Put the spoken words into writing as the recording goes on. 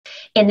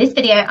In this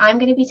video, I'm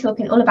going to be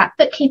talking all about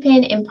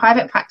bookkeeping in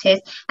private practice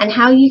and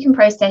how you can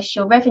process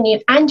your revenue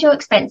and your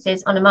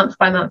expenses on a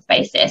month-by-month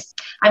basis.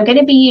 I'm going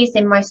to be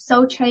using my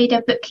sole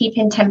trader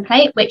bookkeeping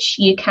template, which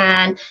you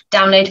can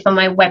download from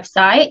my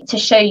website to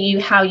show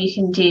you how you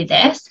can do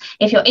this.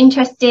 If you're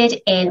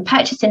interested in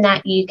purchasing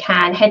that, you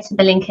can head to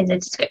the link in the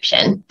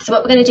description. So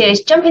what we're going to do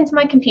is jump into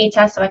my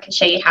computer so I can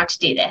show you how to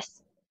do this.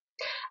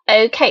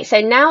 Okay,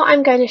 so now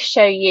I'm going to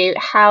show you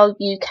how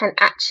you can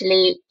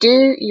actually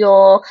do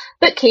your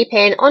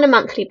bookkeeping on a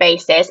monthly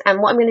basis.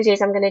 And what I'm going to do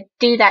is I'm going to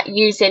do that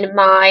using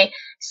my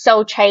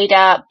sole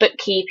trader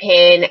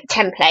bookkeeping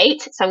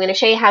template. So I'm going to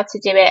show you how to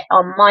do it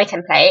on my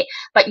template,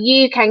 but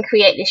you can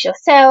create this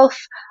yourself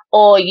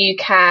or you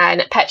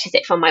can purchase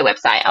it from my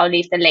website. I'll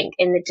leave the link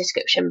in the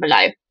description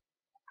below.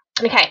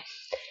 Okay.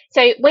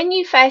 So when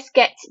you first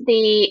get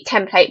the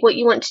template, what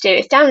you want to do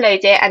is download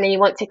it and then you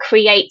want to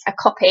create a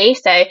copy.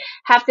 So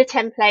have the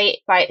template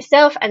by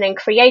itself and then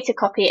create a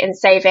copy and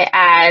save it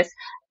as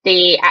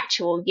the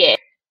actual year.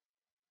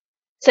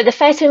 So the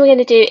first thing we're going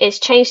to do is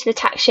change the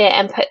tax year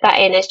and put that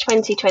in as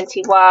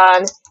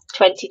 2021,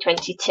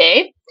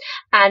 2022.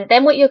 And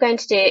then what you're going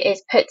to do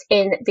is put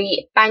in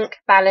the bank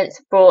balance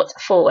brought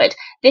forward.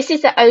 This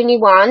is the only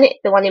one,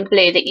 the one in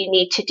blue, that you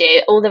need to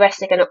do. All the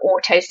rest are going to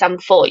auto sum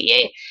for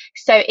you.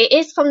 So it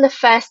is from the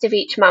 1st of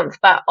each month,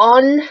 but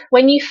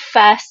when you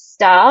first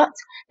start,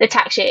 the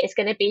tax year is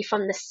going to be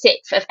from the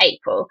 6th of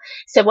April.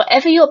 So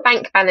whatever your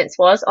bank balance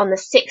was on the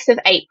 6th of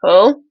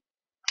April,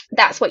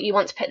 that's what you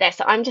want to put there.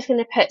 So I'm just going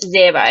to put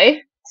 0.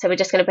 So we're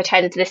just going to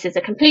pretend this is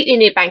a completely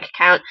new bank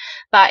account,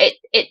 but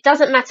it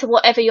doesn't matter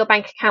whatever your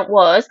bank account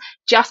was,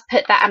 just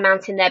put that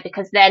amount in there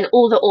because then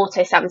all the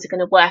auto sums are going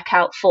to work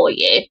out for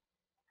you.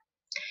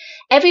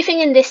 Everything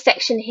in this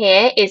section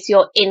here is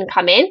your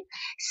incoming.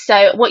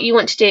 So what you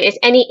want to do is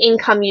any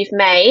income you've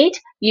made,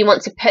 you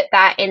want to put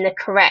that in the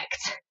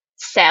correct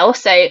cell.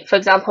 So for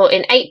example,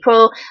 in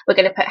April, we're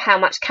going to put how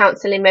much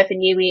counselling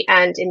revenue we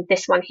earned in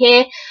this one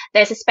here.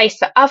 There's a space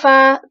for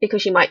other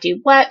because you might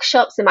do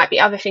workshops. There might be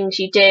other things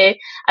you do.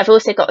 I've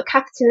also got a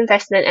capital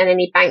investment and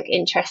any bank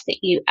interest that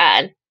you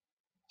earn.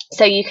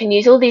 So you can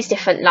use all these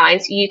different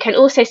lines. You can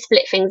also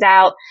split things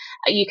out.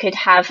 You could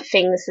have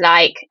things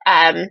like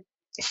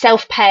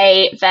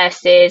self-pay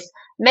versus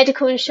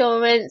medical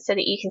insurance so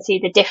that you can see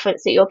the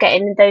difference that you're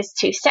getting in those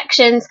two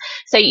sections.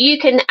 So you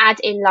can add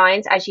in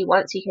lines as you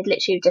want. So you could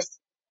literally just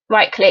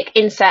right click,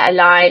 insert a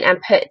line and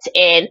put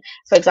in,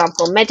 for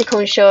example, medical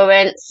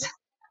insurance.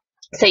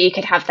 So you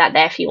could have that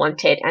there if you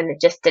wanted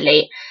and just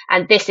delete.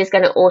 And this is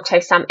going to auto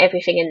sum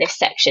everything in this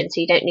section.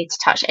 So you don't need to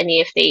touch any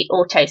of the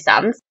auto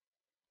sums.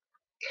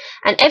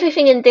 And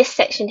everything in this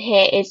section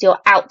here is your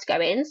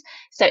outgoings.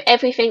 So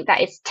everything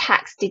that is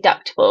tax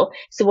deductible.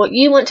 So what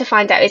you want to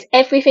find out is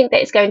everything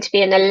that is going to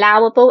be an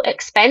allowable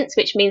expense,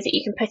 which means that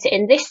you can put it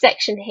in this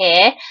section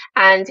here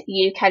and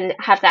you can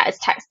have that as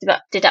tax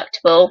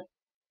deductible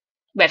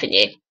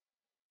revenue.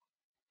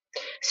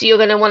 So you're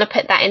going to want to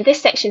put that in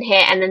this section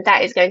here and then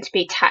that is going to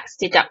be tax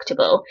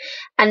deductible.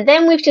 And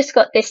then we've just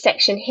got this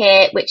section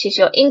here, which is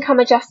your income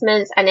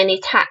adjustments and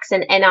any tax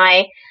and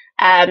NI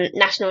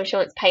national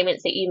insurance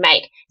payments that you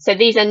make. So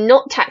these are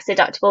not tax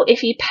deductible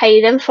if you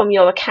pay them from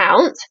your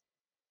account.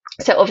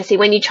 So obviously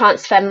when you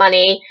transfer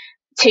money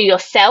to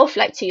yourself,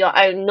 like to your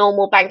own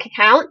normal bank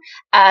account,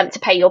 to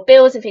pay your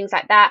bills and things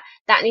like that,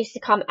 that needs to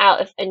come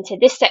out into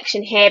this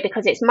section here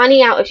because it's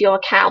money out of your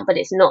account, but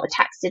it's not a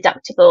tax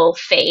deductible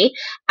fee.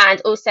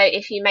 And also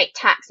if you make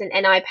tax and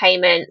NI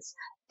payments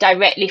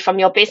directly from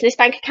your business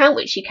bank account,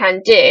 which you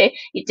can do,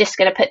 you're just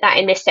going to put that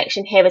in this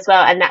section here as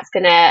well, and that's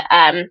going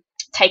to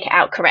take it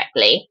out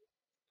correctly.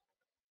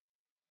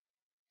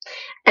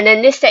 And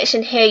then this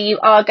section here, you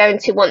are going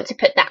to want to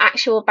put the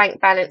actual bank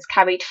balance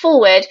carried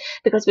forward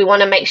because we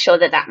want to make sure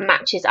that that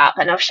matches up.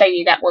 And I'll show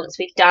you that once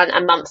we've done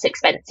a month's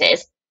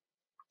expenses.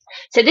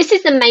 So this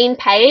is the main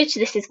page.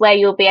 This is where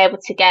you'll be able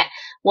to get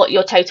what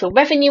your total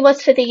revenue was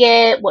for the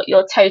year, what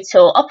your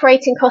total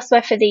operating costs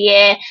were for the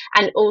year,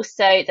 and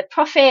also the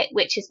profit,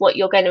 which is what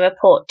you're going to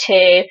report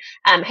to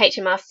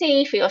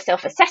HMRC for your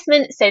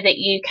self-assessment so that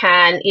you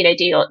can,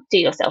 do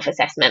your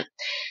self-assessment.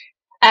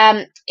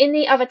 In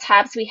the other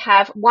tabs, we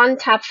have one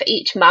tab for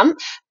each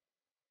month.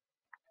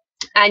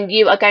 And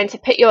you are going to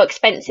put your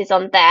expenses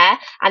on there.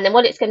 And then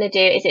what it's going to do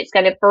is it's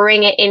going to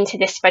bring it into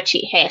this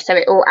spreadsheet here. So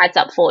it all adds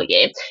up for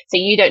you. So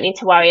you don't need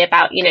to worry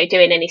about,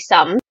 doing any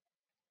sums.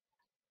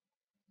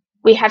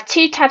 We have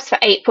two tabs for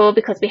April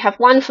because we have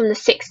one from the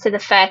 6th to the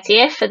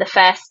 30th for the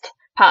first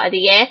part of the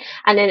year.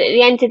 And then at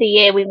the end of the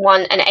year, we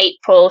want an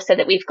April so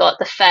that we've got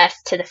the 1st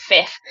to the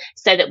 5th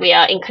so that we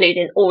are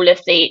including all of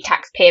the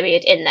tax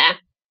period in there.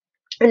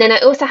 And then I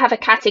also have a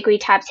category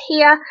tabs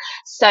here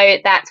so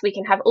that we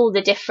can have all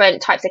the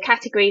different types of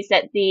categories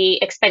that the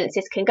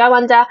expenses can go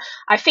under.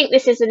 I think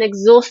this is an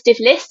exhaustive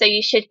list, so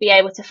you should be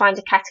able to find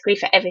a category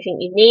for everything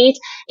you need.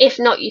 If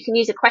not, you can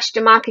use a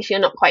question mark if you're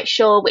not quite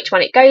sure which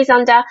one it goes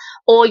under,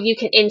 or you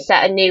can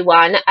insert a new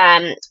one.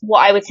 What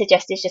I would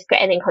suggest is just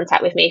getting in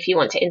contact with me if you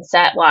want to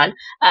insert one,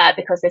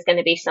 because there's going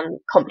to be some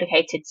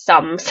complicated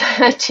sums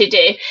to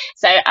do.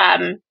 So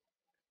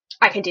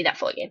I can do that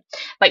for you,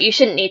 but you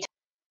shouldn't need to.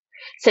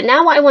 So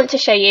now what I want to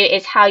show you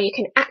is how you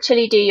can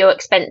actually do your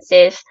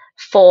expenses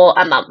for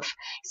a month.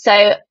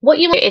 So what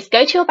you want to do is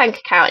go to your bank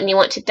account and you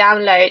want to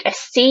download a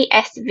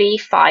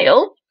CSV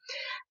file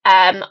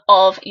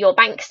of your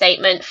bank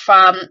statement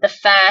from the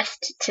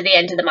 1st to the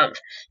end of the month.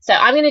 So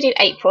I'm going to do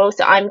April,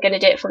 so I'm going to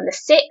do it from the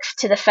 6th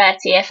to the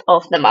 30th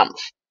of the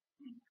month.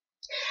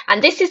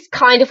 And this is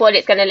kind of what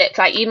it's going to look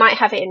like. You might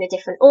have it in a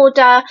different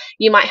order,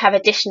 you might have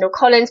additional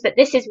columns, but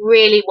this is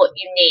really what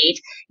you need.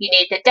 You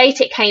need the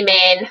date it came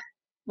in,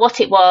 what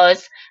it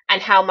was,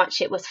 and how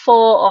much it was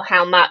for, or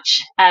how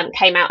much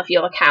came out of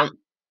your account.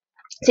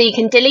 So you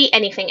can delete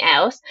anything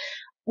else.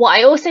 What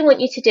I also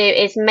want you to do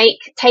is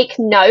take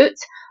note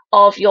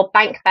of your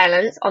bank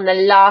balance on the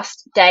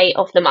last day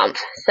of the month.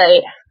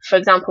 So for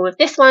example, with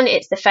this one,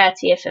 it's the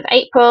 30th of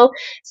April.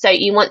 So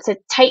you want to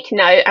take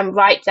note and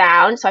write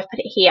down, so I put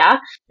it here,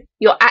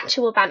 your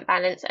actual bank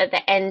balance at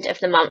the end of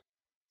the month.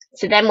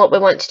 So then what we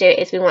want to do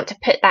is we want to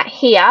put that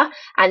here,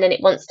 and then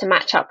it wants to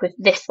match up with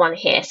this one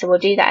here. So we'll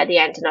do that at the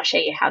end and I'll show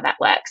you how that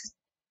works.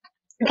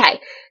 Okay,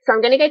 so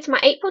I'm going to go to my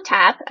April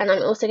tab, and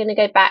I'm also going to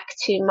go back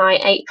to my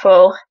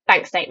April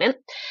bank statement.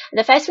 And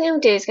the first thing I'm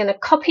going to do is going to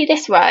copy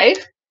this row, and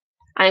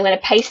I'm going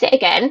to paste it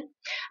again.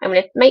 I'm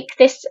going to make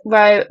this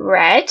row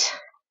red,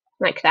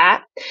 like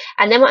that.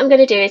 And then what I'm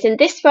going to do is in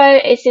this row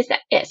is just,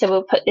 so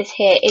we'll put this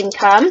here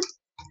income,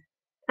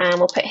 and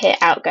we'll put here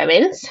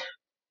outgoings.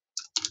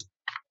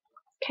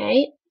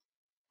 Okay.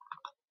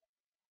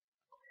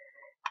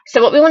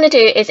 So what we want to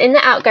do is in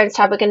the outgoings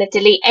tab, we're going to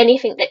delete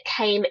anything that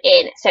came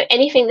in. So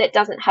anything that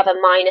doesn't have a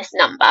minus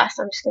number.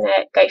 So I'm just going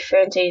to go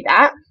through and do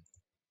that.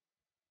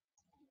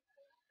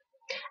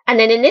 And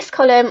then in this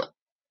column,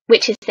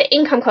 which is the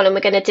income column,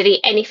 we're going to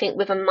delete anything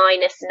with a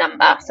minus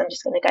number. So I'm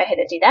just going to go ahead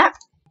and do that.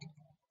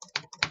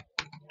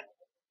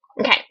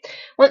 Okay,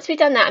 once we've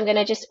done that, I'm going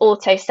to just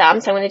auto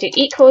sum. So I'm going to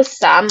do equals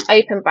sum,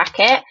 open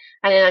bracket,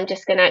 and then I'm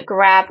just going to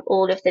grab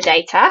all of the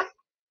data.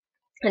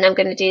 And I'm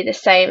going to do the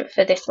same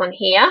for this one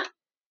here.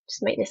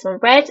 Just make this one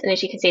red, and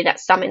as you can see,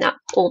 that's summing up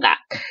all that.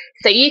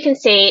 So you can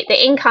see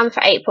the income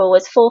for April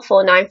was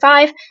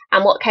 4495,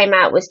 and what came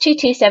out was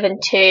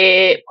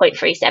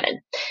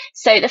 2272.37.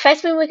 So the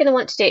first thing we're going to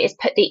want to do is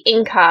put the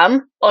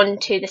income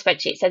onto the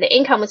spreadsheet. So the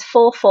income was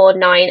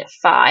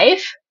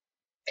 4495.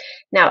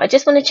 Now I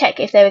just want to check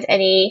if there was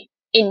any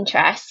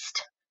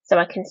interest, so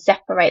I can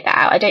separate that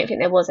out. I don't think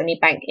there was any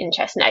bank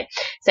interest, no.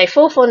 So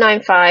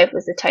 4495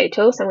 was the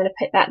total, so I'm going to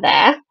put that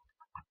there.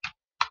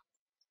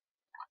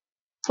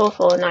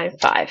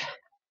 4495.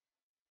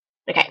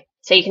 Okay,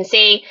 so you can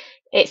see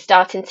it's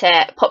starting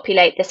to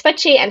populate the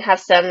spreadsheet and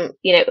have some,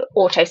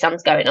 auto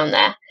sums going on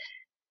there.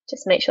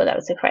 Just make sure that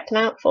was the correct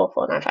amount,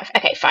 4495.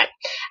 Okay, fine.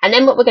 And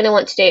then what we're going to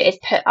want to do is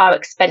put our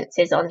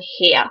expenses on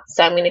here.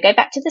 So I'm going to go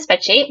back to the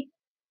spreadsheet.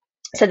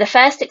 So the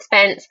first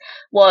expense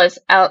was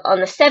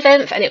on the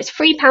 7th, and it was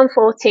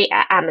 £3.40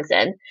 at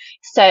Amazon.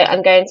 So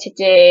I'm going to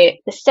do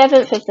the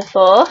 7th of the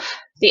 4th.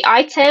 The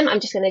item I'm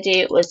just going to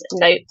do was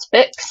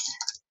notebooks.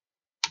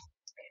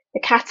 The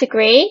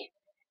category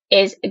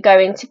is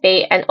going to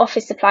be an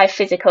office supply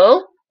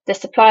physical. The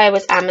supplier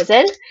was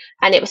Amazon,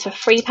 and it was for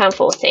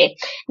 £3.40.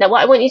 Now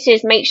what I want you to do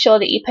is make sure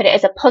that you put it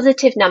as a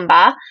positive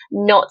number,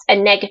 not a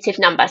negative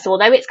number. So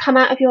although it's come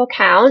out of your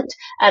account,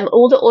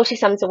 all the auto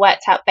sums are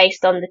worked out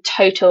based on the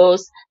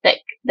totals that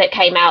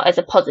came out as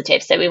a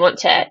positive. So we want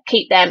to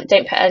keep them,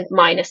 don't put a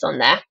minus on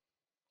there.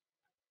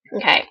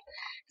 Okay.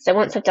 So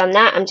once I've done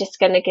that, I'm just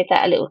going to give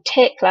that a little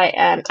tick, like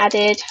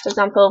added, for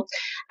example.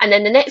 And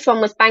then the next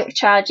one was bank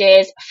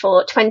charges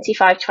for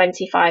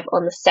 £25.25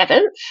 on the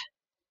 7th.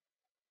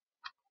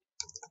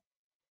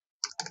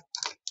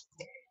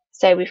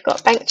 So we've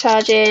got bank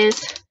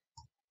charges,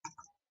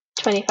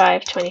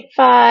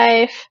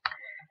 £25.25.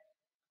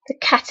 The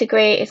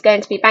category is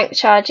going to be bank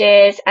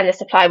charges, and the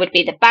supplier would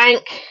be the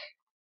bank.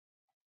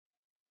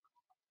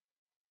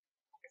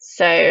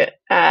 So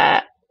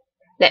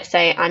let's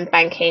say I'm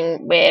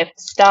banking with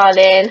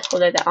Starling,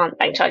 although there aren't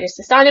bank charges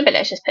to Starling, but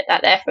let's just put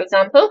that there, for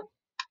example.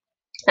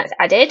 That's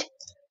added.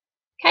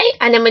 Okay,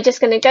 and then we're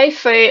just going to go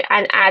through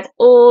and add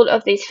all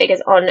of these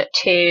figures on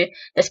to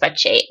the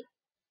spreadsheet.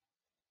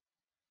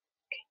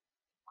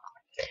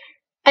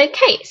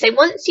 Okay, so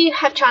once you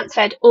have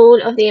transferred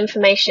all of the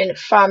information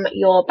from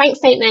your bank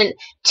statement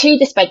to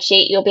the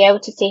spreadsheet, you'll be able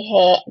to see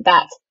here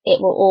that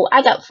it will all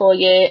add up for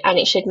you, and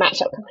it should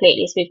match up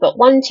completely. So we've got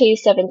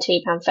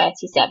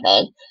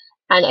 £1272.37.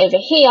 And over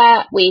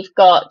here, we've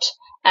got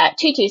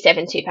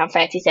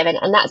 £2272.37,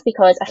 and that's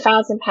because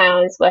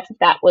 £1,000 worth of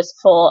that was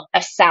for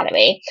a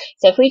salary.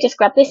 So if we just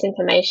grab this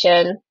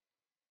information,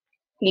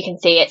 you can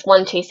see it's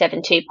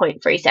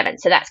 1272.37,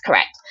 so that's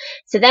correct.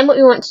 So then what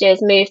we want to do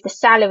is move the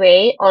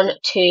salary onto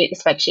the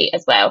spreadsheet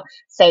as well.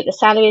 So the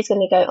salary is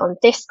going to go on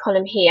this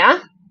column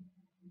here,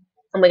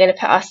 and we're going to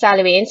put our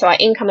salary in. So our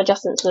income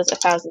adjustments was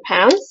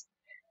 £1,000.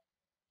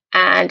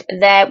 And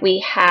there we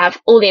have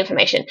all the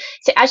information.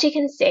 So as you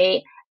can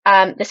see,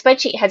 the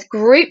spreadsheet has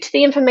grouped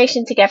the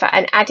information together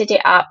and added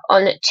it up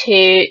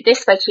onto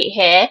this spreadsheet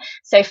here.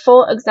 So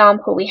for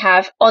example, we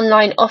have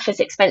online office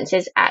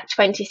expenses at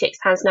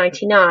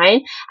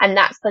 £26.99, and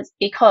that's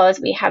because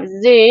we have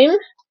Zoom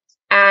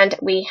and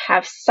we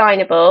have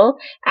Signable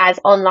as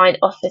online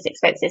office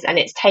expenses, and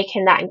it's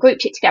taken that and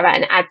grouped it together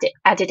and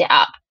added it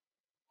up.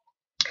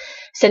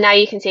 So now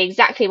you can see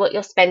exactly what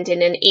you're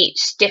spending in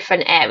each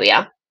different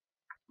area.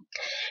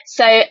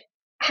 So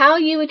how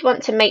you would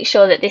want to make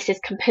sure that this is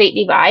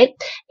completely right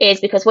is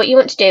because what you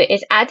want to do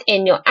is add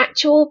in your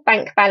actual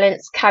bank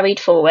balance carried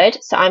forward.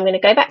 So I'm going to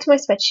go back to my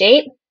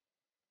spreadsheet.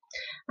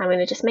 I'm going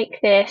to just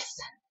make this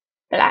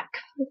black,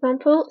 for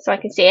example, so I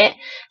can see it.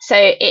 So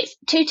it's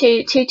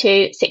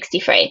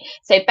 222263.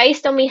 So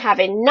based on me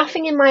having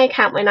nothing in my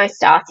account when I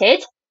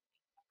started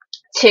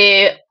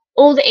to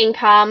all the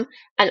income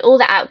and all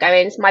the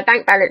outgoings, my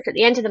bank balance at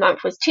the end of the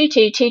month was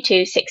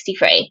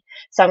 222263.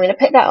 So I'm going to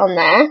put that on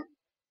there.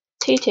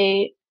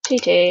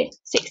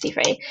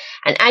 222263,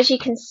 and as you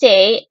can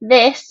see,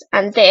 this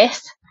and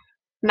this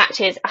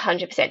matches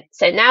 100%.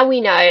 So now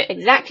we know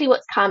exactly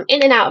what's come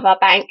in and out of our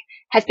bank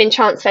has been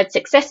transferred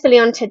successfully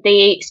onto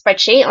the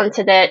spreadsheet,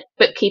 onto the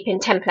bookkeeping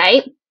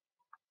template,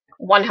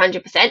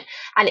 100%,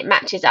 and it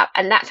matches up,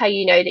 and that's how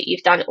you know that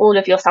you've done all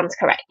of your sums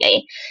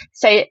correctly.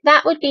 So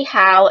that would be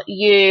how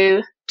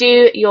you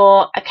do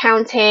your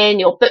accounting,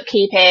 your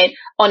bookkeeping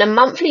on a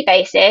monthly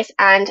basis,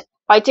 and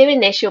by doing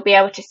this, you'll be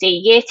able to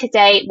see year to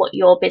date what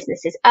your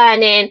business is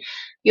earning.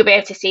 You'll be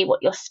able to see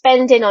what you're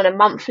spending on a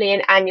monthly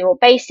and annual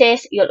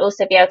basis. You'll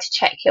also be able to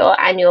check your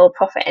annual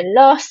profit and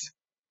loss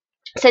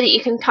so that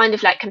you can kind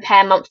of like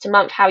compare month to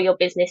month how your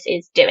business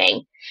is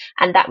doing.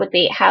 And that would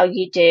be how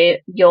you do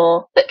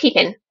your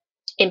bookkeeping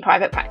in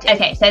private practice.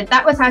 Okay, so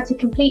that was how to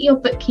complete your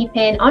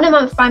bookkeeping on a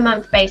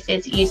month-by-month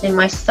basis using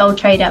my Sole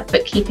Trader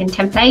bookkeeping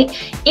template.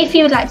 If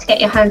you would like to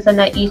get your hands on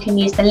that, you can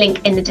use the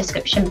link in the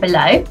description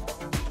below.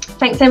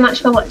 Thanks so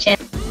much for watching.